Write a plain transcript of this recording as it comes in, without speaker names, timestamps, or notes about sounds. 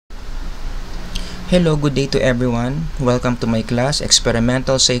Hello, good day to everyone. Welcome to my class,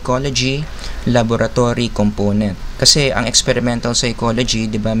 Experimental Psychology, Laboratory Component. Kasi ang Experimental Psychology,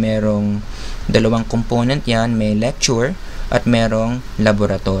 di ba, merong dalawang component yan, may lecture at merong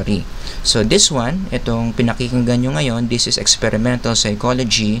laboratory. So this one, itong pinakikinggan nyo ngayon, this is Experimental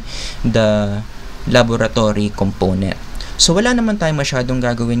Psychology, the laboratory component. So wala naman tayo masyadong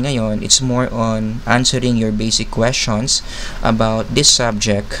gagawin ngayon. It's more on answering your basic questions about this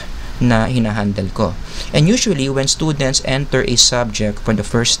subject na hinahandle ko. And usually, when students enter a subject for the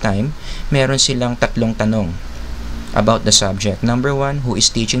first time, meron silang tatlong tanong about the subject. Number 1, who is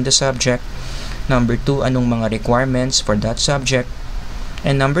teaching the subject? Number 2, anong mga requirements for that subject?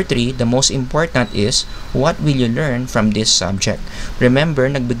 And number 3, the most important is, what will you learn from this subject? Remember,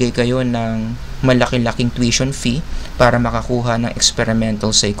 nagbigay kayo ng malaki-laking tuition fee para makakuha ng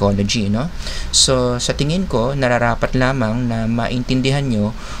experimental psychology, no? So, sa tingin ko, nararapat lamang na maintindihan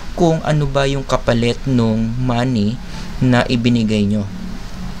nyo kung ano ba yung kapalit nung money na ibinigay nyo.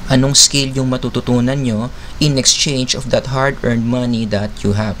 Anong skill yung matututunan nyo in exchange of that hard-earned money that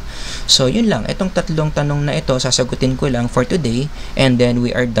you have. So, yun lang. Itong tatlong tanong na ito, sasagutin ko lang for today and then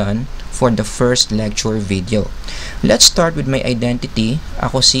we are done for the first lecture video. Let's start with my identity.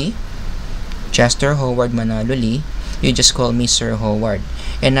 Ako si Chester Howard Manalo Lee. You just call me Sir Howard.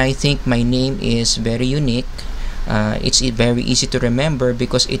 And I think my name is very unique. It's very easy to remember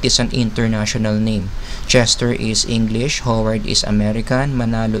because it is an international name. Chester is English, Howard is American,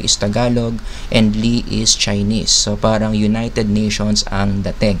 Manalo is Tagalog, and Lee is Chinese. So parang United Nations ang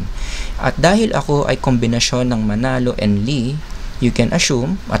dating. At dahil ako ay kombinasyon ng Manalo and Lee, you can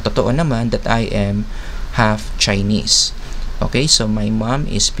assume, at totoo naman, that I am half Chinese. Okay, so my mom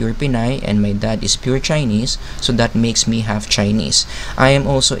is pure Pinay and my dad is pure Chinese, so that makes me half Chinese. I am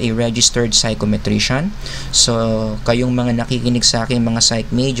also a registered psychometrician. So, kayong mga nakikinig sa akin, mga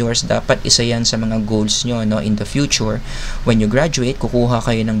psych majors, dapat isa yan sa mga goals nyo, no, in the future. When you graduate, kukuha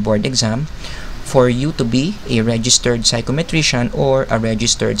kayo ng board exam for you to be a registered psychometrician or a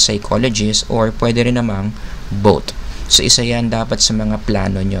registered psychologist, or pwede rin namang both. So, isa yan dapat sa mga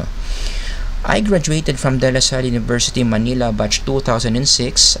plano nyo. I graduated from De La Salle University, Manila, batch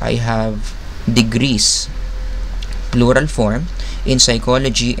 2006. I have degrees, plural form, in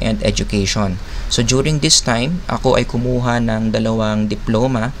psychology and education. So during this time, ako ay kumuha ng dalawang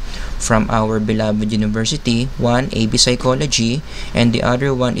diploma from our beloved university. One, AB Psychology, and the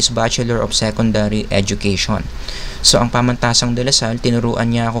other one is Bachelor of Secondary Education. So ang pamantasang De La Salle, tinuruan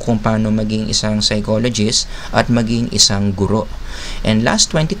niya ako kung paano maging isang psychologist at maging isang guro. And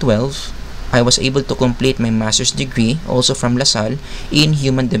last 2012, I was able to complete my master's degree also from La Salle in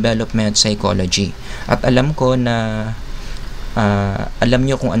Human Development Psychology. At alam ko na alam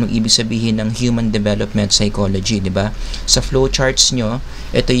nyo kung anong ibig sabihin ng Human Development Psychology, di ba? Sa flowcharts nyo,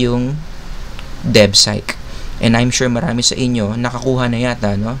 ito yung DevPsych. And I'm sure marami sa inyo nakakuha na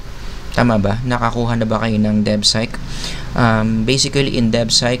yata, no? Tama ba? Nakakuha na ba kayo ng DevPsych? Basically, in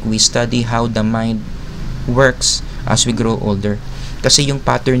DevPsych, we study how the mind works as we grow older. Kasi yung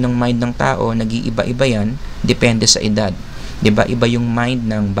pattern ng mind ng tao, nag-iiba-iba yan, depende sa edad. 'Di ba? Iba yung mind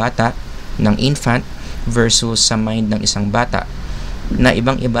ng bata, ng infant, versus sa mind ng isang bata. Na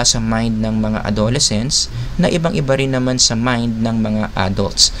ibang-iba sa mind ng mga adolescents, na ibang-iba rin naman sa mind ng mga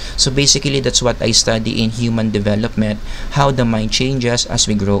adults. So basically, that's what I study in human development, how the mind changes as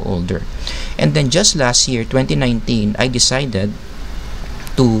we grow older. And then just last year, 2019, I decided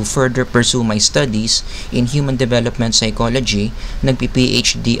to further pursue my studies in human development psychology.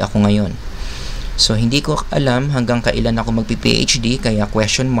 Nagpi-PhD ako ngayon. So, hindi ko alam hanggang kailan ako magpi-PhD, kaya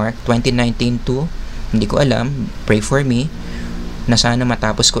question mark, 2019 to, hindi ko alam, pray for me, na sana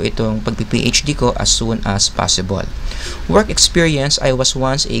matapos ko itong pagpi-PhD ko as soon as possible. Work experience, I was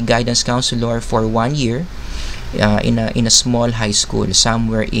once a guidance counselor for 1 year in a small high school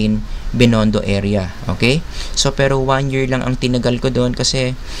somewhere in Binondo area. Okay? So, pero 1 year lang ang tinagal ko doon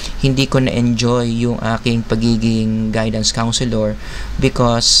kasi hindi ko na-enjoy yung aking pagiging guidance counselor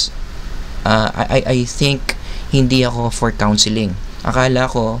because I think hindi ako for counseling.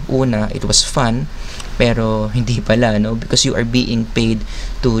 Akala ko, una, it was fun, pero hindi pala, no? Because you are being paid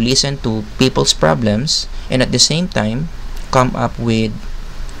to listen to people's problems and at the same time, come up with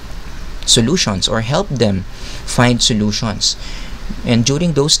solutions or help them find solutions. And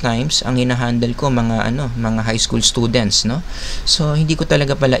during those times, ang hinahandle ko mga high school students, no? So hindi ko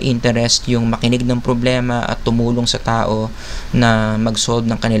talaga pala interest yung makinig ng problema at tumulong sa tao na mag-solve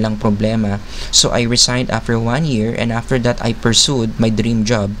ng kanilang problema. So I resigned after 1 year and after that I pursued my dream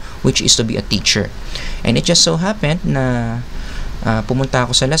job, which is to be a teacher. And it just so happened na pumunta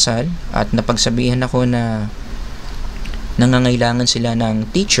ako sa La Salle at napagsabihan ako na nangangailangan sila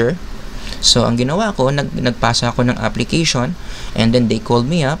ng teacher So, ang ginawa ko, nagpasa ako ng application, and then they called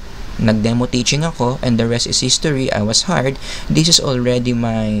me up, nag-demo teaching ako, and the rest is history. I was hired. This is already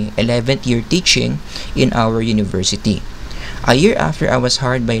my 11th year teaching in our university. A year after I was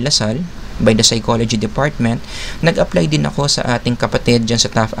hired by LaSalle, by the psychology department, nag-apply din ako sa ating kapatid dyan sa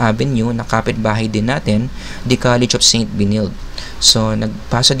Taft Avenue na kapitbahay din natin, the College of St. Benilde. So,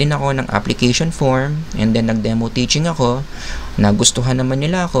 nagpasa din ako ng application form, and then nag-demo teaching ako. Nagustuhan naman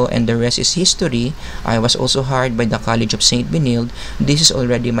nila ako, and the rest is history. I was also hired by the College of St. Benilde. This is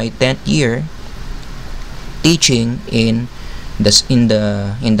already my 10th year teaching in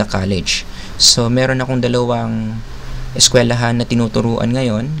the college. So, meron akong dalawang eskwelahan na tinuturuan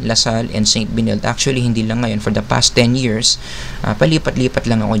ngayon, LaSalle and St. Benilde. Actually, hindi lang ngayon. For the past 10 years, palipat-lipat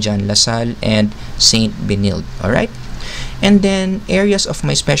lang ako dyan, LaSalle and St. Benilde. Alright? And then, areas of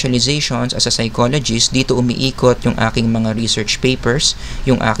my specializations as a psychologist, dito umiikot yung aking mga research papers,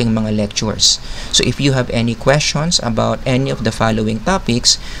 yung aking mga lectures. So, if you have any questions about any of the following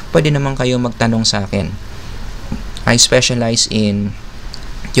topics, pwede naman kayo magtanong sa akin. I specialize in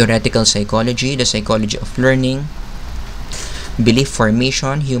theoretical psychology, the psychology of learning, belief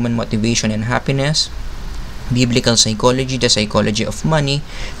formation, human motivation and happiness, biblical psychology, the psychology of money,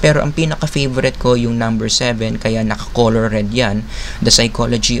 pero ang pinaka-favorite ko yung number 7, kaya naka-color red yan, the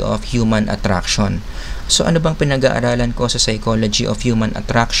psychology of human attraction. So ano bang pinag-aaralan ko sa psychology of human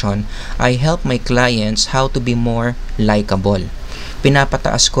attraction? I help my clients how to be more likable.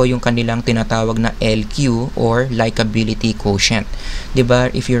 Pinapataas ko yung kanilang tinatawag na LQ or likability quotient. 'Di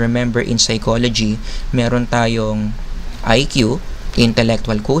ba? If you remember in psychology, meron tayong IQ,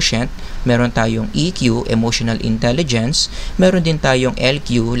 intellectual quotient, meron tayong EQ, emotional intelligence, meron din tayong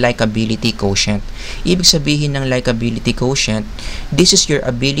LQ, likability quotient. Ibig sabihin ng likability quotient, this is your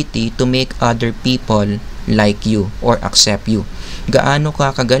ability to make other people like you or accept you. Gaano ka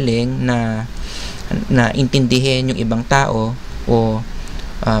kagaling na intindihin yung ibang tao o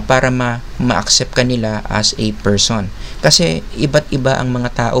para ma-accept ka nila as a person. Kasi iba't iba ang mga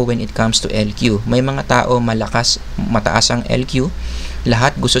tao when it comes to LQ. May mga tao mataas ang LQ,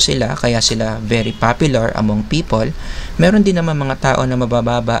 lahat gusto sila, kaya sila very popular among people. Meron din naman mga tao na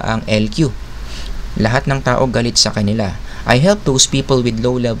mabababa ang LQ. Lahat ng tao galit sa kanila. I help those people with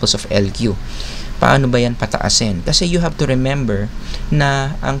low levels of LQ. Paano ba yan pataasin? Kasi you have to remember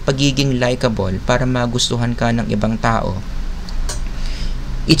na ang pagiging likable para magustuhan ka ng ibang tao,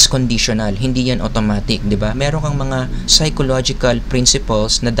 it's conditional, hindi yan automatic, di ba? Meron kang mga psychological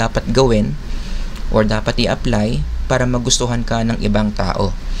principles na dapat gawin or dapat i-apply para magustuhan ka ng ibang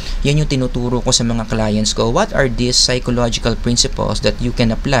tao. Yan yung tinuturo ko sa mga clients ko. What are these psychological principles that you can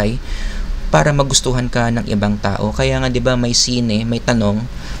apply para magustuhan ka ng ibang tao? Kaya nga, di ba, may sine, may tanong,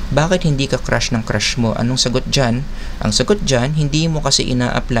 bakit hindi ka crush ng crush mo? Anong sagot dyan? Ang sagot dyan, hindi mo kasi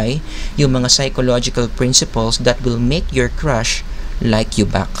ina-apply yung mga psychological principles that will make your crush like you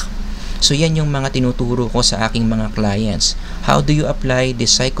back. So yan yung mga tinuturo ko sa aking mga clients. How do you apply the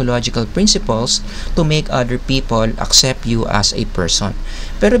psychological principles to make other people accept you as a person?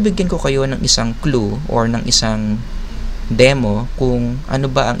 Pero bigyan ko kayo ng isang clue or ng isang demo kung ano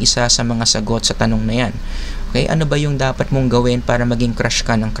ba ang isa sa mga sagot sa tanong na yan. Okay, ano ba yung dapat mong gawin para maging crush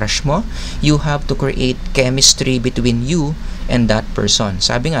ka ng crush mo? You have to create chemistry between you and that person.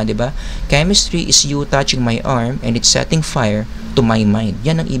 Sabi nga, di ba? Chemistry is you touching my arm and it's setting fire to my mind.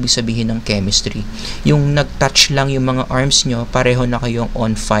 Yan ang ibig sabihin ng chemistry. Yung nag-touch lang yung mga arms nyo, pareho na kayong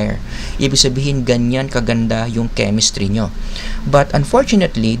on fire. Ibig sabihin, ganyan kaganda yung chemistry nyo. But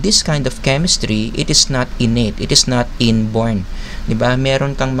unfortunately, this kind of chemistry, it is not innate. It is not inborn. Diba?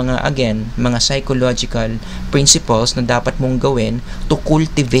 Meron kang mga psychological principles na dapat mong gawin to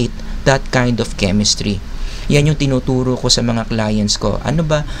cultivate that kind of chemistry. Yan yung tinuturo ko sa mga clients ko. Ano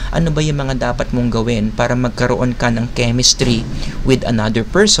ba yung mga dapat mong gawin para magkaroon ka ng chemistry with another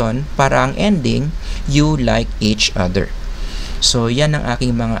person para ang ending, you like each other. So, yan ang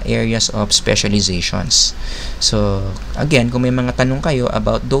aking mga areas of specializations. So, again, kung may mga tanong kayo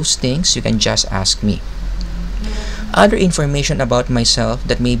about those things, you can just ask me. Other information about myself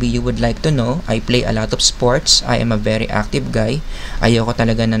that maybe you would like to know, I play a lot of sports. I am a very active guy. Ayoko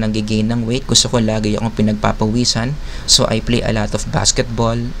talaga na nag-gain ng weight. Gusto ko lagi akong pinagpapawisan. So, I play a lot of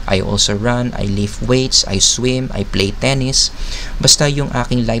basketball. I also run. I lift weights. I swim. I play tennis. Basta yung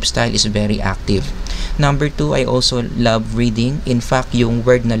aking lifestyle is very active. Number 2, I also love reading. In fact, yung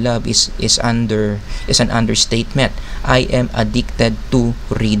word na love is an understatement. I am addicted to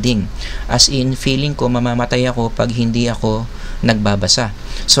reading. As in, feeling ko mamamatay ako pag hindi ako nagbabasa.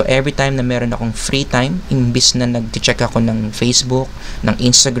 So every time na meron akong free time, imbis na nag-check ako ng Facebook, ng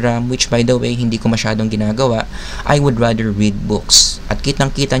Instagram, which by the way hindi ko masyadong ginagawa, I would rather read books. At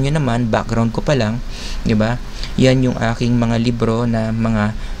kitang-kita nyo naman, background ko pa lang, di ba? Yan yung aking mga libro na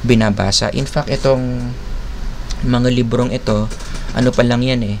mga binabasa. In fact, itong mga librong ito, ano pa lang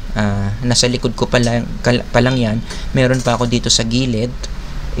yan nasa likod ko pa lang yan. Meron pa ako dito sa gilid.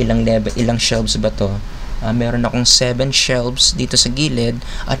 Ilang shelves ba to? Meron akong 7 shelves dito sa gilid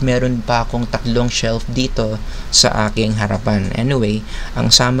at meron pa akong 3 shelf dito sa aking harapan. Anyway, ang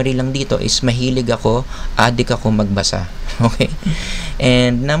summary lang dito is mahilig ako, addict ako magbasa. Okay?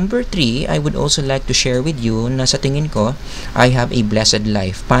 And number 3, I would also like to share with you na sa tingin ko, I have a blessed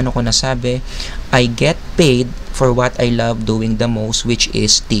life. Paano ko nasabi? I get paid for what I love doing the most, which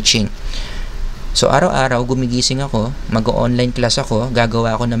is teaching. So, araw-araw, gumigising ako, mag-online class ako,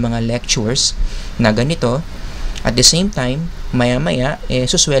 gagawa ako ng mga lectures na ganito. At the same time, maya-maya,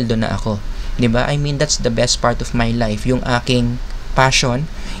 susweldo na ako. Diba? I mean, that's the best part of my life. Yung aking passion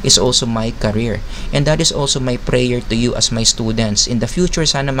is also my career. And that is also my prayer to you as my students. In the future,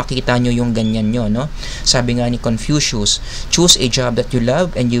 sana makita nyo yung ganyan nyo, no? Sabi nga ni Confucius, choose a job that you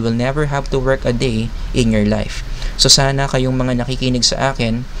love and you will never have to work a day in your life. So, sana kayong mga nakikinig sa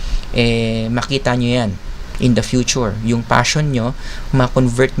akin, makita nyo yan in the future. Yung passion nyo,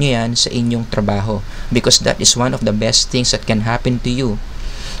 ma-convert nyo yan sa inyong trabaho. Because that is one of the best things that can happen to you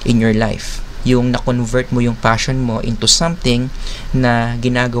in your life. Yung na-convert mo yung passion mo into something na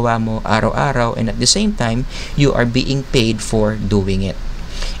ginagawa mo araw-araw, and at the same time, you are being paid for doing it.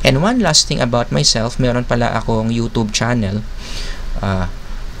 And one last thing about myself, meron pala akong YouTube channel.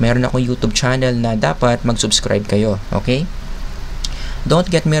 Meron akong YouTube channel na dapat mag-subscribe kayo. Okay? Don't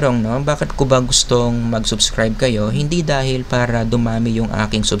get me wrong, no? Bakit ko ba gustong mag-subscribe kayo? Hindi dahil para dumami yung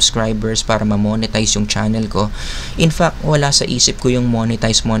aking subscribers, para ma-monetize yung channel ko. In fact, wala sa isip ko yung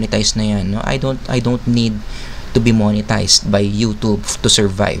monetize na yan, no? I don't need to be monetized by YouTube to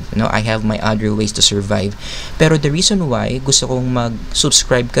survive, no? I have my other ways to survive. Pero the reason why gusto kong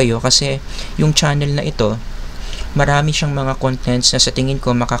mag-subscribe kayo kasi yung channel na ito, marami siyang mga contents na sa tingin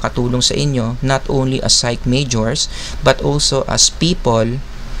ko makakatulong sa inyo, not only as psych majors but also as people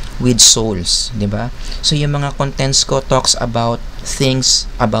with souls, di ba? So yung mga contents ko talks about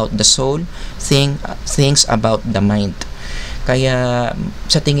things about the soul, things about the mind. Kaya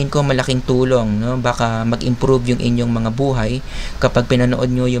sa tingin ko malaking tulong, no? Baka mag-improve yung inyong mga buhay kapag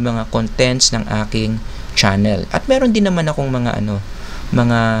pinanood nyo yung mga contents ng aking channel. At meron din naman akong mga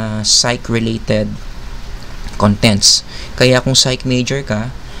mga psych related contents. Kaya kung psych major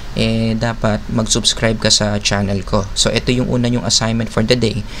ka, dapat mag-subscribe ka sa channel ko. So, ito yung una yung assignment for the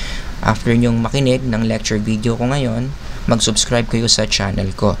day. After nyong makinig ng lecture video ko ngayon, mag-subscribe kayo sa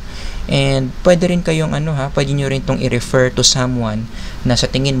channel ko. And, pwede rin kayong pwede nyo rin itong i-refer to someone na sa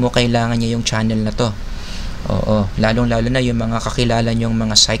tingin mo kailangan niya yung channel na to. Oo, lalong-lalo na yung mga kakilala nyong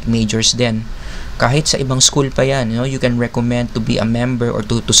mga psych majors din. Kahit sa ibang school pa yan, you can recommend to be a member or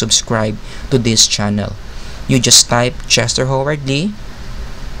to subscribe to this channel. You just type Chester Howard Lee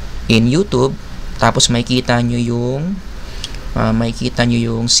in YouTube, tapos makikita nyo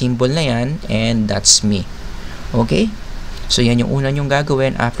yung symbol na yan, and that's me. Okay? So yan yung una nyong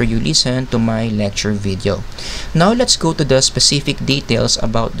gagawin after you listen to my lecture video. Now let's go to the specific details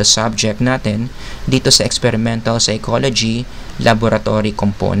about the subject natin dito sa experimental psychology laboratory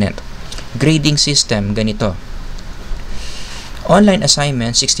component. Grading system, ganito. Online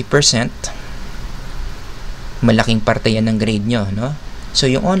assignment, 60%. Malaking parte yan ng grade nyo, no? So,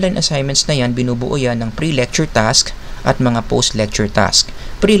 yung online assignments na yan, binubuo yan ng pre-lecture task at mga post-lecture task.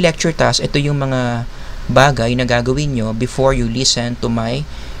 Pre-lecture task, ito yung mga bagay na gagawin nyo before you listen to my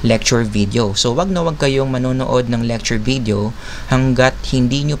lecture video. So, wag na wag kayong manonood ng lecture video hanggat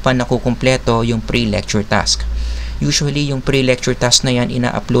hindi nyo pa nakukumpleto yung pre-lecture task. Usually, yung pre-lecture task na yan,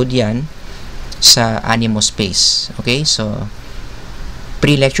 ina-upload yan sa Animo Space. Okay? So,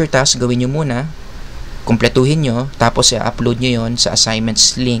 pre-lecture task, gawin nyo muna, kumpletuhin nyo, tapos i-upload nyo yon sa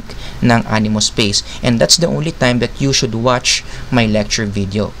assignments link ng Animo Space. And that's the only time that you should watch my lecture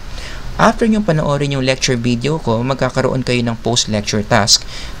video. After nyo panoorin yung lecture video ko, magkakaroon kayo ng post-lecture task.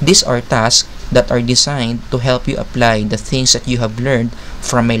 These are tasks that are designed to help you apply the things that you have learned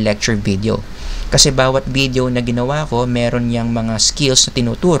from my lecture video. Kasi bawat video na ginawa ko, meron yang mga skills na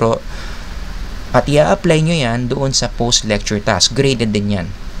tinuturo at i-apply nyo yan doon sa post-lecture task. Graded din yan.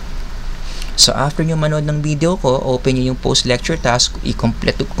 So, after nyo manood ng video ko, open nyo yung post-lecture task,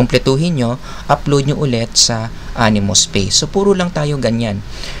 kumpletuhin nyo, upload nyo ulit sa Animo Space. So, puro lang tayo ganyan.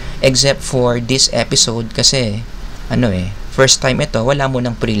 Except for this episode kasi, first time ito, wala mo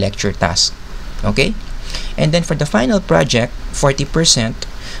ng pre-lecture task. Okay? And then for the final project, 40%,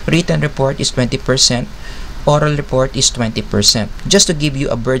 written report is 20%, oral report is 20%. Just to give you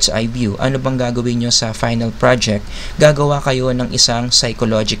a bird's eye view, ano bang gagawin nyo sa final project? Gagawa kayo ng isang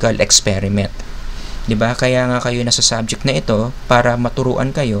psychological experiment. Diba? Kaya nga kayo nasa subject na ito para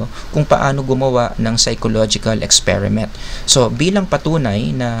maturuan kayo kung paano gumawa ng psychological experiment. So, bilang patunay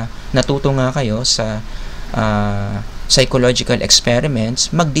na natuto nga kayo sa psychological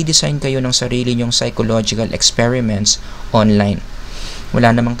experiments, magdi-design kayo ng sarili nyong psychological experiments online. Wala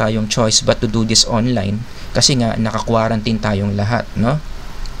namang tayong choice but to do this online kasi nga naka-quarantine tayong lahat, no?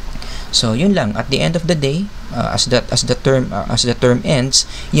 So, yun lang. At the end of the day, as the term ends,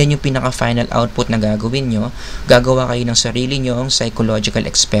 yan yung pinaka-final output na gagawin nyo. Gagawa kayo ng sarili nyong psychological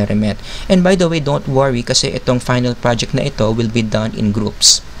experiment. And by the way, don't worry kasi itong final project na ito will be done in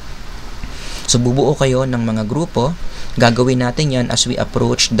groups. So, bubuo kayo ng mga grupo. Gagawin natin yan as we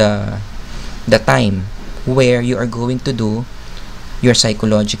approach the time where you are going to do your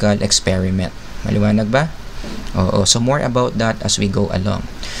psychological experiment. Maliwanag ba? Oo. So, more about that as we go along.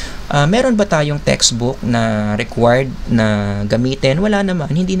 Meron ba tayong textbook na required na gamitin? Wala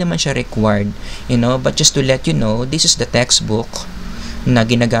naman. Hindi naman siya required. But just to let you know, this is the textbook na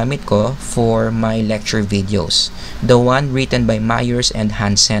ginagamit ko for my lecture videos. The one written by Myers and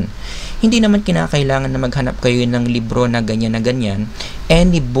Hansen. Hindi naman kinakailangan na maghanap kayo ng libro na ganyan na ganyan.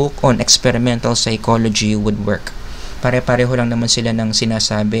 Any book on experimental psychology would work. Pare-pareho lang naman sila ng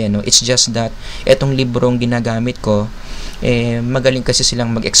sinasabi. It's just that etong librong ginagamit ko, magaling kasi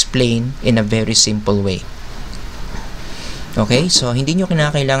silang mag-explain in a very simple way. Okay? So, hindi nyo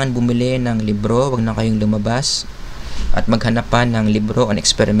kinakailangan bumili ng libro. Wag na kayong lumabas at maghanap pa ng libro on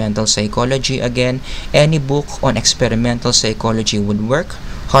experimental psychology. Again, any book on experimental psychology would work.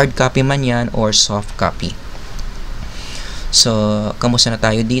 Hard copy man yan or soft copy. So, kamusta na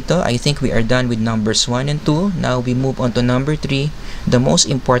tayo dito? I think we are done with numbers 1 and 2. Now, we move on to number 3. The most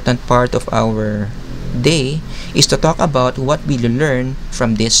important part of our day is to talk about what we learn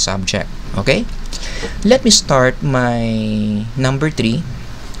from this subject. Okay? Let me start my number 3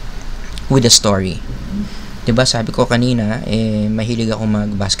 with a story. Diba, sabi ko kanina, mahilig ako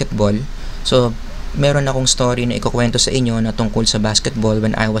mag-basketball. So, meron akong story na ikukwento sa inyo na tungkol sa basketball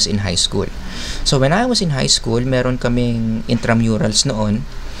when I was in high school. So, when I was in high school, meron kaming intramurals noon.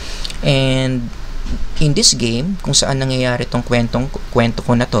 And in this game, kung saan nangyayari tong kwento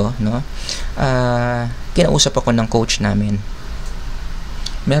ko na to, no? Kinausap ako ng coach namin.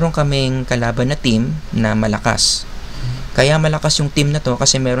 Meron kaming kalaban na team na malakas. Kaya malakas yung team na to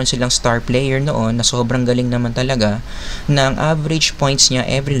kasi meron silang star player noon na sobrang galing naman talaga, na ang average points niya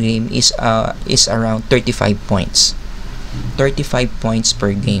every game is around 35 points. 35 points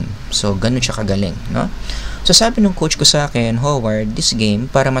per game. So, ganun siya kagaling, no? So, sabi ng coach ko sa akin, Howard, this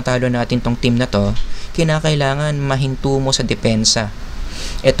game, para matalo natin tong team na to, kinakailangan mahinto mo sa depensa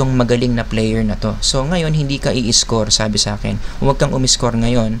etong magaling na player na to. So, ngayon, hindi ka i-score, sabi sa akin. Huwag kang umiscore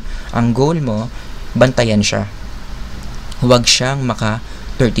ngayon. Ang goal mo, bantayan siya. Huwag siyang maka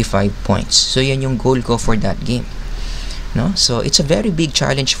 35 points. So, yan yung goal ko for that game. No? So, it's a very big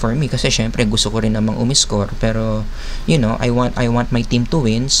challenge for me kasi syempre gusto ko rin namang umiscore, pero I want my team to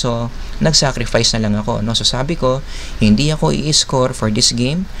win, so nag-sacrifice na lang ako, no? So, sabi ko, hindi ako i-score for this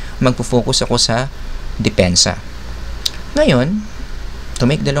game, magpo-focus ako sa depensa. Ngayon, to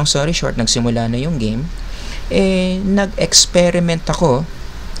make the long story short, nagsimula na yung game, nag-experiment ako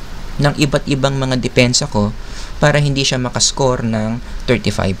ng iba't ibang mga depensa ko para hindi siya makascore ng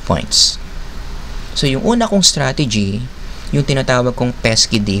 35 points. So, yung una kong strategy, yung tinatawag kong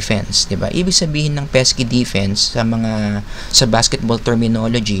pesky defense, diba? Ibig sabihin ng pesky defense sa basketball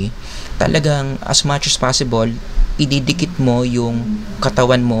terminology, talagang as much as possible, ididikit mo yung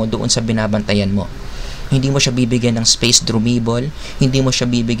katawan mo doon sa binabantayan mo. Hindi mo siya bibigyan ng space drumibol, hindi mo siya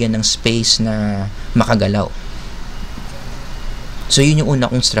bibigyan ng space na makagalaw. So, yun yung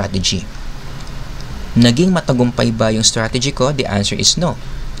una kong strategy. Naging matagumpay ba yung strategy ko? The answer is no.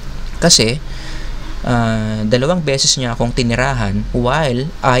 Kasi, 2 beses niya akong tinirahan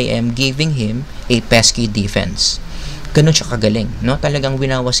while I am giving him a pesky defense. Ganun siya kagaling, no? Talagang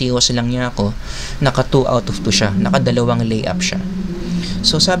winawasiwas lang niya ako. Naka 2 out of 2 siya. Naka 2 layup siya.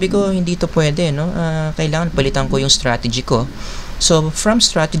 So, sabi ko, hindi to pwede, no? Kailangan palitan ko yung strategy ko. So, from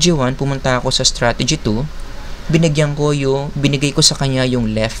strategy 1, pumunta ako sa strategy 2. Binigay ko sa kanya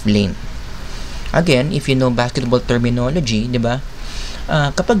yung left lane. Again, if you know basketball terminology, di ba?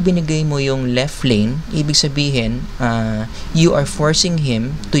 Kapag binigay mo yung left lane, ibig sabihin, you are forcing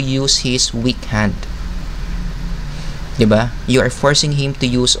him to use his weak hand. Di ba? You are forcing him to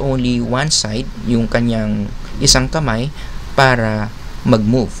use only one side, yung kanyang isang kamay, para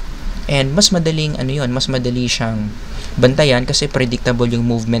mag-move. And mas madaling mas madali siyang bantayan kasi predictable yung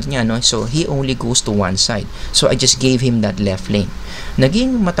movement niya, no? So he only goes to one side. So I just gave him that left lane.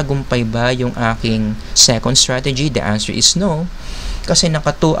 Naging matagumpay ba yung aking second strategy? The answer is no. Kasi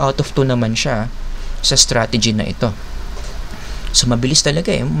naka 2 out of 2 naman siya sa strategy na ito. So mabilis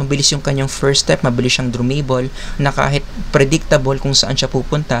talaga mabilis yung kanyang first step, mabilis siyang drumable, na kahit predictable kung saan siya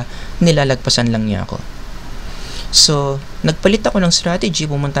pupunta, nilalagpasan lang niya ako. So nagpalit ako ng strategy,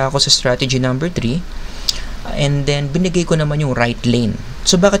 pumunta ako sa strategy number 3, and then binigay ko naman yung right lane.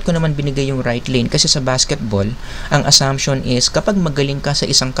 So bakit ko naman binigay yung right lane? Kasi sa basketball, ang assumption is kapag magaling ka sa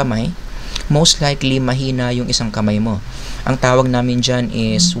isang kamay, most likely mahina yung isang kamay mo. Ang tawag namin dyan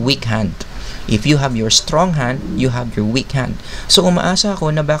is weak hand. If you have your strong hand, you have your weak hand. So umaasa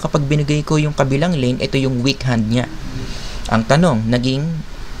ako na baka pag binigay ko yung kabilang lane, ito yung weak hand niya. Ang tanong, naging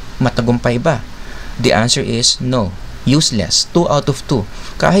matagumpay ba? The answer is no. Useless. 2 out of 2.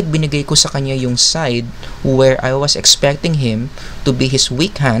 Kahit binigay ko sa kanya yung side where I was expecting him to be his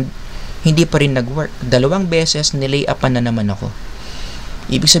weak hand, hindi pa rin nag-work. 2 beses nilay-upan na naman ako.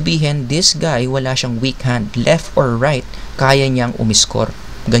 Ibig sabihin, this guy wala siyang weak hand. Left or right, kaya niyang umiscore.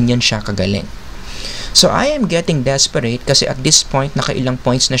 Ganyan siya kagaling. So I am getting desperate kasi at this point, nakailang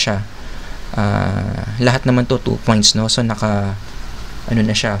points na siya. Lahat naman to 2 points, no? So naka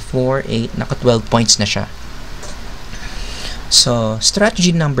na siya, 4, 8, naka 12 points na siya. So,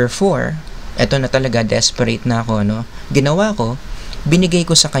 strategy number 4, eto na talaga, desperate na ako, no? Ginawa ko, binigay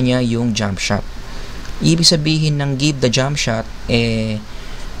ko sa kanya yung jump shot. Ibig sabihin ng give the jump shot,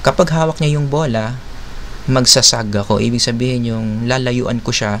 kapag hawak niya yung bola, magsasag ako. Ibig sabihin yung lalayuan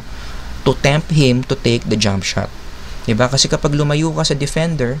ko siya to tempt him to take the jump shot. Diba? Kasi kapag lumayo ka sa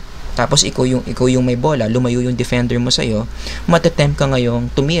defender, tapos ikaw yung may bola, lumayo yung defender mo sa'yo, matatempt ka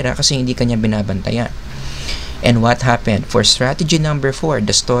ngayong tumira kasi hindi kanya binabantayan. And what happened? For strategy number 4,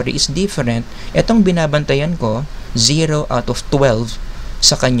 the story is different. Etong binabantayan ko, 0 out of 12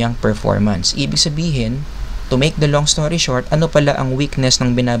 sa kanyang performance. Ibig sabihin, to make the long story short, ano pala ang weakness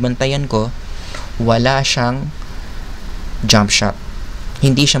ng binabantayan ko? Wala siyang jump shot.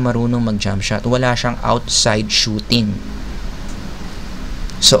 Hindi siya marunong mag-jump shot. Wala siyang outside shooting.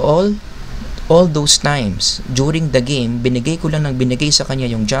 So all those times during the game, binigay ko lang ng binigay sa kanya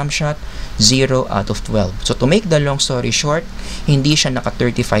yung jump shot, 0 out of 12. So to make the long story short, hindi siya naka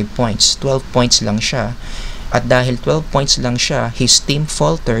 35 points. 12 points lang siya. At dahil 12 points lang siya, his team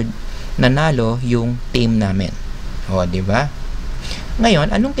faltered, nanalo yung team namin. O, di ba?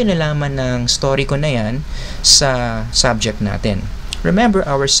 Ngayon, anong kinalaman ng story ko na yan sa subject natin? Remember,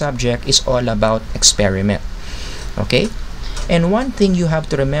 our subject is all about experiment. Okay? And one thing you have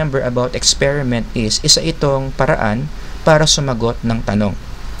to remember about experiment is, isa itong paraan para sumagot ng tanong.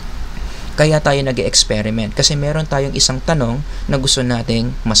 Kaya tayo nag-experiment kasi meron tayong isang tanong na gusto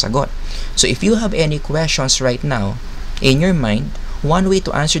nating masagot. So if you have any questions right now in your mind, one way to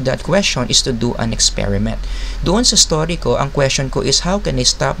answer that question is to do an experiment. Doon sa story ko, ang question ko is, how can I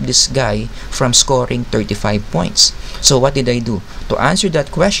stop this guy from scoring 35 points? So what did I do? To answer that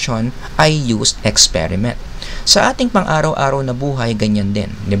question, I used experiment. Sa ating pang-araw-araw na buhay, ganyan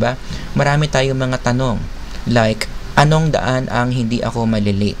din, di ba? Marami tayong mga tanong like, anong daan ang hindi ako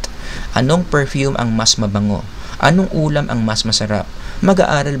malilate? Anong perfume ang mas mabango? Anong ulam ang mas masarap?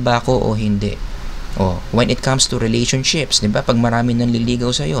 Mag-aaral ba ako o hindi? When it comes to relationships, 'di ba? Pag marami nang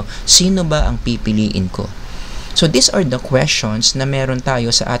liligaw sa iyo, sino ba ang pipiliin ko? So these are the questions na meron tayo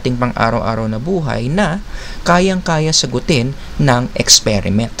sa ating pang-araw-araw na buhay na kayang-kaya sagutin ng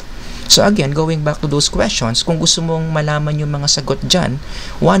experiment. So again, going back to those questions, kung gusto mong malaman yung mga sagot dyan,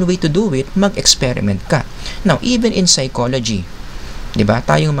 one way to do it, mag-experiment ka. Now, even in psychology, 'di ba?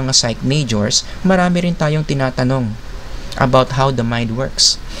 Tayong mga psych majors, marami rin tayong tinatanong about how the mind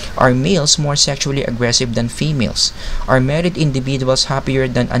works. Are males more sexually aggressive than females? Are married individuals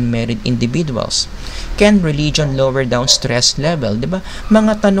happier than unmarried individuals? Can religion lower down stress level? Diba?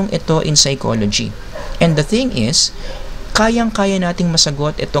 Mga tanong ito in psychology. And the thing is, kayang-kaya nating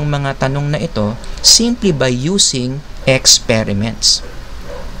masagot itong mga tanong na ito simply by using experiments.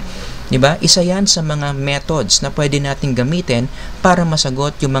 Diba? Isa yan sa mga methods na pwede nating gamitin para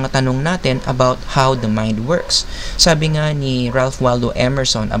masagot yung mga tanong natin about how the mind works. Sabi nga ni Ralph Waldo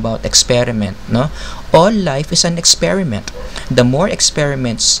Emerson about experiment, no? All life is an experiment. The more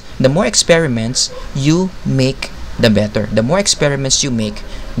experiments you make, the better. The more experiments you make,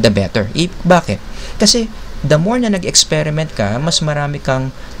 the better. Bakit? Kasi the more na nag-experiment ka, mas marami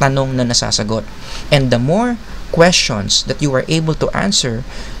kang tanong na nasasagot. And the more questions that you are able to answer,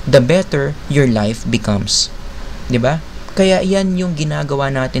 the better your life becomes. 'Di ba? Kaya yan yung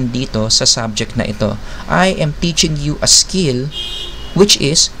ginagawa natin dito sa subject na ito. I am teaching you a skill which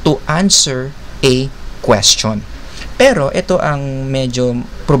is to answer a question. Pero ito ang medyo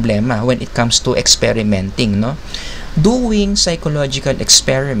problema when it comes to experimenting, no? Doing psychological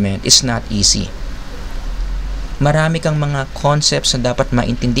experiment is not easy. Marami kang mga concepts na dapat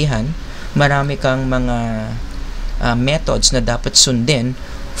maintindihan, marami kang mga methods na dapat sundin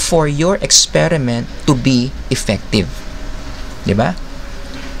for your experiment to be effective. 'Di ba?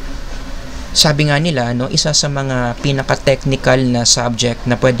 Sabi nga nila, no, isa sa mga pinaka-technical na subject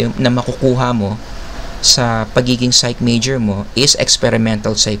na pwede na makukuha mo sa pagiging psych major mo is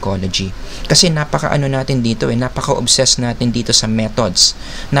experimental psychology. Kasi napaka-ano natin dito napaka-obsessed natin dito sa methods.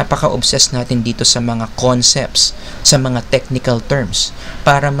 Napaka-obsessed natin dito sa mga concepts, sa mga technical terms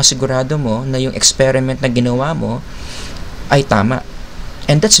para masigurado mo na yung experiment na ginawa mo ay tama.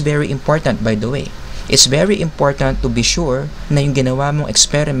 And that's very important, by the way. It's very important to be sure na yung ginawa mong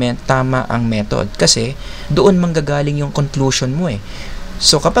experiment tama ang method kasi doon manggagaling yung conclusion mo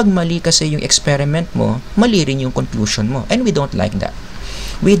So kapag mali kasi yung experiment mo, mali rin yung conclusion mo. And we don't like that.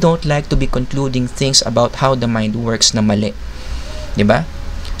 We don't like to be concluding things about how the mind works na mali. 'Di ba?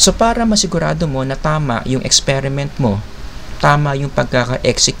 So para masigurado mo na tama yung experiment mo, tama yung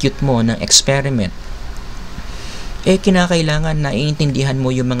pagkaka-execute mo ng experiment, kinakailangan na iintindihan mo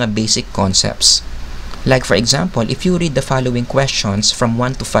yung mga basic concepts. Like for example, if you read the following questions from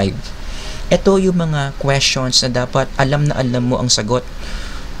 1 to 5, ito yung mga questions na dapat alam na alam mo ang sagot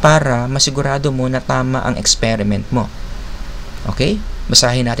para masigurado mo na tama ang experiment mo. Okay?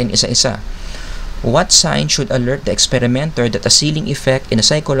 Basahin natin isa-isa. What sign should alert the experimenter that a ceiling effect in a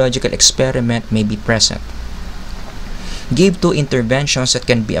psychological experiment may be present? Give 2 interventions that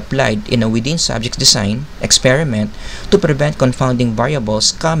can be applied in a within-subject design experiment to prevent confounding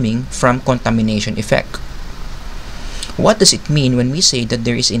variables coming from contamination effect. What does it mean when we say that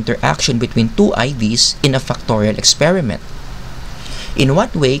there is interaction between 2 IVs in a factorial experiment? In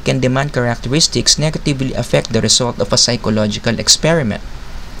what way can demand characteristics negatively affect the result of a psychological experiment?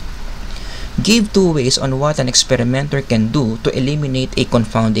 Give 2 ways on what an experimenter can do to eliminate a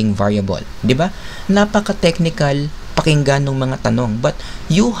confounding variable. Diba? Napaka-technical pakinggan ng mga tanong, but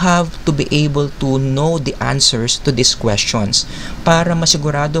you have to be able to know the answers to these questions para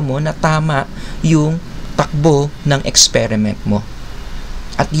masigurado mo na tama yung takbo ng experiment mo.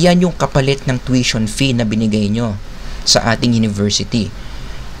 At yan yung kapalit ng tuition fee na binigay nyo sa ating university.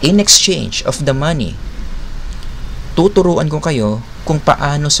 In exchange of the money, tuturuan ko kayo kung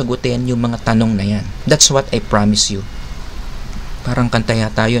paano sagutin yung mga tanong na yan. That's what I promise you. Parang kanta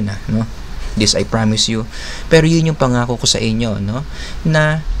yata yun, no? This I promise you. Pero yun yung pangako ko sa inyo, no?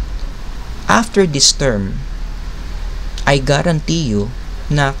 Na after this term, I guarantee you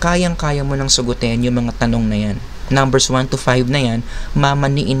na kayang-kaya mo nang sagutin yung mga tanong na yan. Numbers 1 to 5 na yan,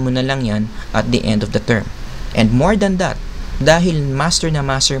 mamaniin mo na lang yan at the end of the term. And more than that, dahil master na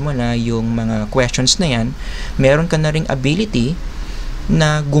master mo na yung mga questions na yan, meron ka na ring ability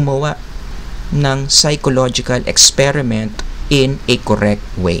na gumawa ng psychological experiment in a correct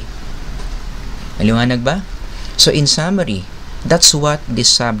way. Maliwanag ba? So in summary, that's what this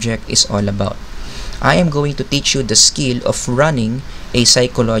subject is all about. I am going to teach you the skill of running a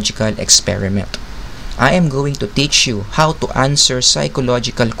psychological experiment. I am going to teach you how to answer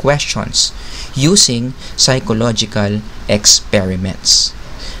psychological questions using psychological experiments.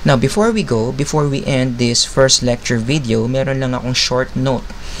 Now, before we end this first lecture video, meron lang akong short note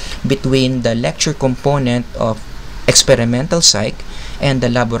between the lecture component of experimental psych and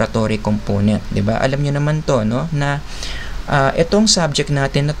the laboratory component. Diba? Alam nyo naman to, no? Na itong subject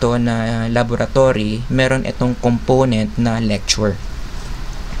natin na to na laboratory, meron itong component na lecture.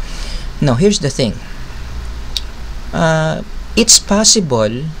 Now, here's the thing. It's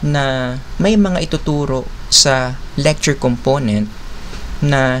possible na may mga ituturo sa lecture component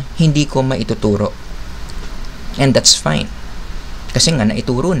na hindi ko maituturo. And that's fine. Kasi nga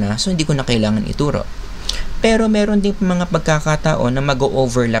naituro na, so hindi ko na kailangan ituro. Pero meron din mga pagkakataon na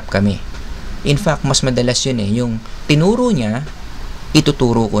mag-overlap kami. In fact, mas madalas yun yung tinuro niya,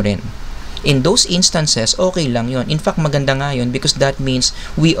 ituturo ko rin. In those instances, okay lang yun. In fact, maganda nga yun because that means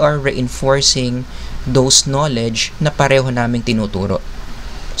we are reinforcing those knowledge na pareho naming tinuturo.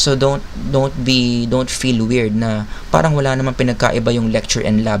 So don't feel weird na parang wala namang pinagkaiba yung lecture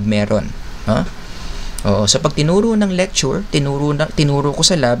and lab meron. Oo, so pag tinuro ng lecture, tinuro ko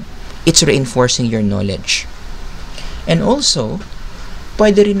sa lab, it's reinforcing your knowledge. And also,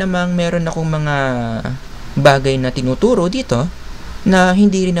 pwede rin namang meron akong mga bagay na tinuturo dito na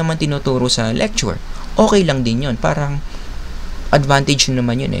hindi rin naman tinuturo sa lecture. Okay lang din yun. Parang advantage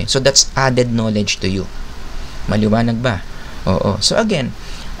naman yun So that's added knowledge to you. Maliwanag ba? Oo. So again,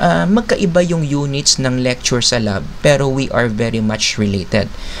 magkaiba yung units ng lecture sa lab, pero we are very much related.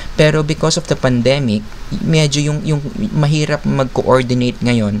 Pero because of the pandemic, medyo yung mahirap mag-coordinate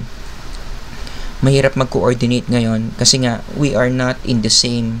ngayon. Kasi nga we are not in the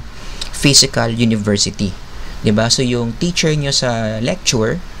same physical university. 'Di ba? So yung teacher nyo sa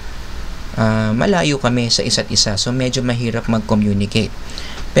lecture, malayo kami sa isa't isa. So medyo mahirap mag-communicate.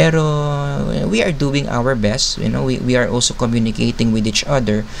 Pero we are doing our best. We are also communicating with each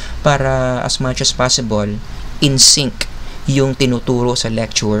other para as much as possible in sync yung tinuturo sa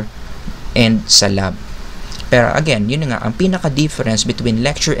lecture and sa lab. Pero again, yun nga, ang pinaka-difference between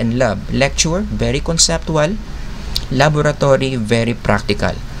lecture and lab. Lecture, very conceptual. Laboratory, very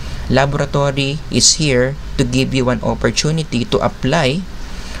practical. Laboratory is here to give you an opportunity to apply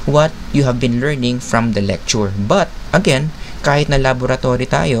what you have been learning from the lecture. But, again, kahit na laboratory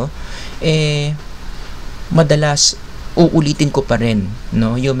tayo, madalas uulitin ko pa rin,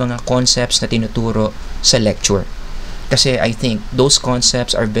 no, yung mga concepts na tinuturo sa lecture. Kasi I think those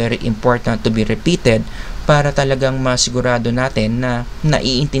concepts are very important to be repeated para talagang masigurado natin na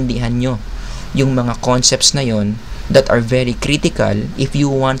naiintindihan nyo yung mga concepts na yon that are very critical if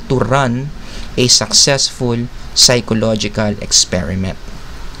you want to run a successful psychological experiment.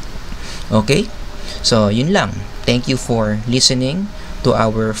 Okay? So, yun lang. Thank you for listening to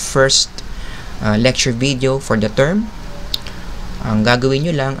our first lecture video for the term. Ang gagawin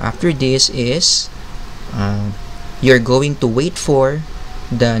nyo lang after this is you're going to wait for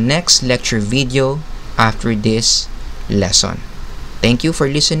the next lecture video after this lesson. Thank you for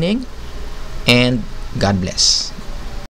listening and God bless.